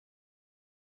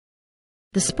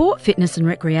The sport, fitness and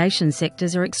recreation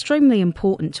sectors are extremely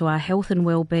important to our health and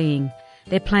well-being.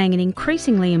 They're playing an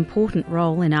increasingly important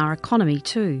role in our economy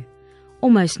too.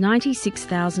 Almost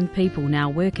 96,000 people now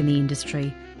work in the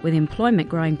industry, with employment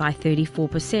growing by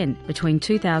 34% between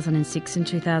 2006 and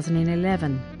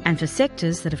 2011. And for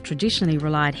sectors that have traditionally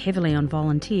relied heavily on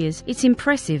volunteers, it's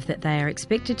impressive that they are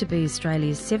expected to be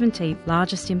Australia's 17th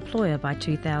largest employer by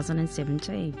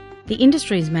 2017. The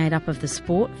industry is made up of the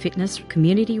sport, fitness,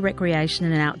 community recreation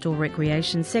and outdoor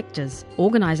recreation sectors.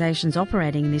 Organisations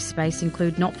operating in this space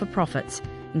include not-for-profits,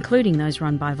 including those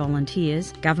run by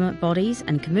volunteers, government bodies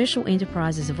and commercial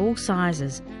enterprises of all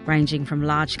sizes, ranging from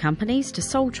large companies to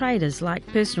sole traders like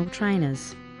personal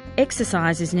trainers.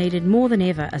 Exercise is needed more than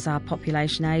ever as our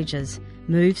population ages,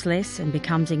 moves less and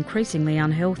becomes increasingly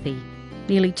unhealthy.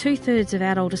 Nearly 2/3 of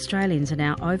adult Australians are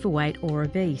now overweight or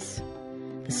obese.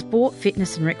 The sport,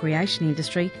 fitness and recreation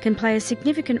industry can play a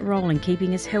significant role in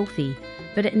keeping us healthy,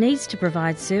 but it needs to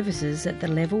provide services at the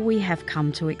level we have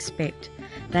come to expect.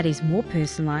 That is more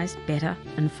personalised, better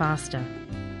and faster.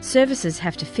 Services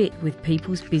have to fit with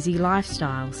people's busy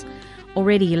lifestyles.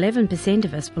 Already 11%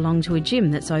 of us belong to a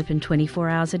gym that's open 24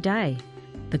 hours a day.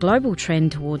 The global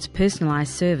trend towards personalised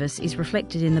service is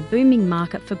reflected in the booming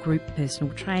market for group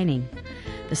personal training.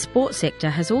 The sports sector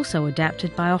has also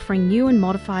adapted by offering new and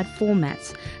modified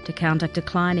formats to counter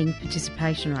declining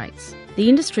participation rates. The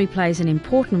industry plays an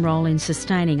important role in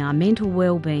sustaining our mental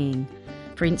well-being.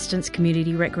 For instance,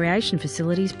 community recreation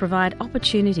facilities provide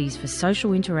opportunities for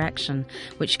social interaction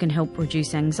which can help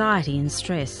reduce anxiety and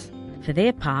stress. For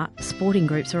their part, sporting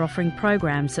groups are offering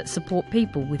programs that support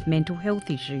people with mental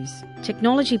health issues.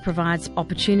 Technology provides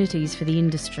opportunities for the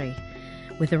industry.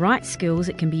 With the right skills,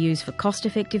 it can be used for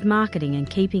cost-effective marketing and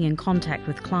keeping in contact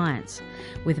with clients,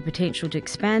 with the potential to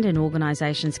expand an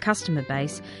organisation's customer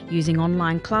base using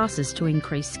online classes to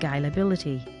increase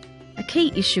scalability. A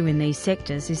key issue in these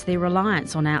sectors is their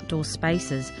reliance on outdoor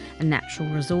spaces and natural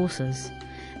resources.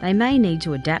 They may need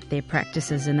to adapt their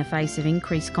practices in the face of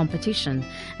increased competition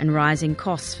and rising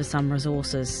costs for some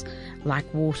resources, like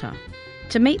water.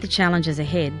 To meet the challenges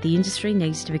ahead, the industry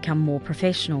needs to become more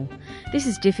professional. This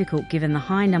is difficult given the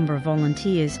high number of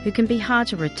volunteers who can be hard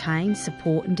to retain,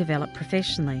 support and develop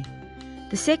professionally.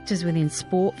 The sectors within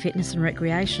sport, fitness and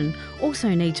recreation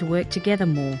also need to work together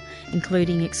more,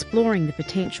 including exploring the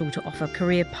potential to offer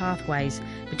career pathways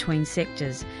between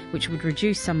sectors, which would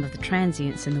reduce some of the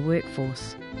transience in the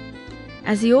workforce.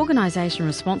 As the organisation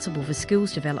responsible for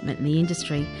skills development in the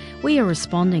industry, we are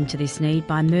responding to this need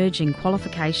by merging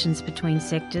qualifications between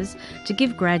sectors to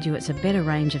give graduates a better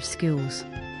range of skills.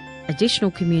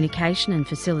 Additional communication and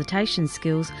facilitation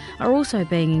skills are also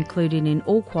being included in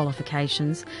all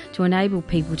qualifications to enable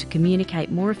people to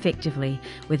communicate more effectively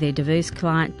with their diverse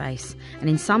client base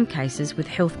and in some cases with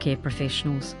healthcare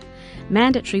professionals.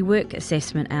 Mandatory work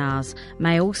assessment hours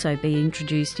may also be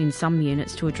introduced in some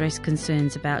units to address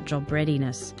concerns about job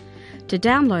readiness. To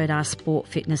download our sport,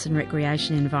 fitness and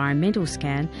recreation environmental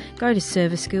scan, go to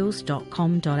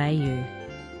serviceskills.com.au.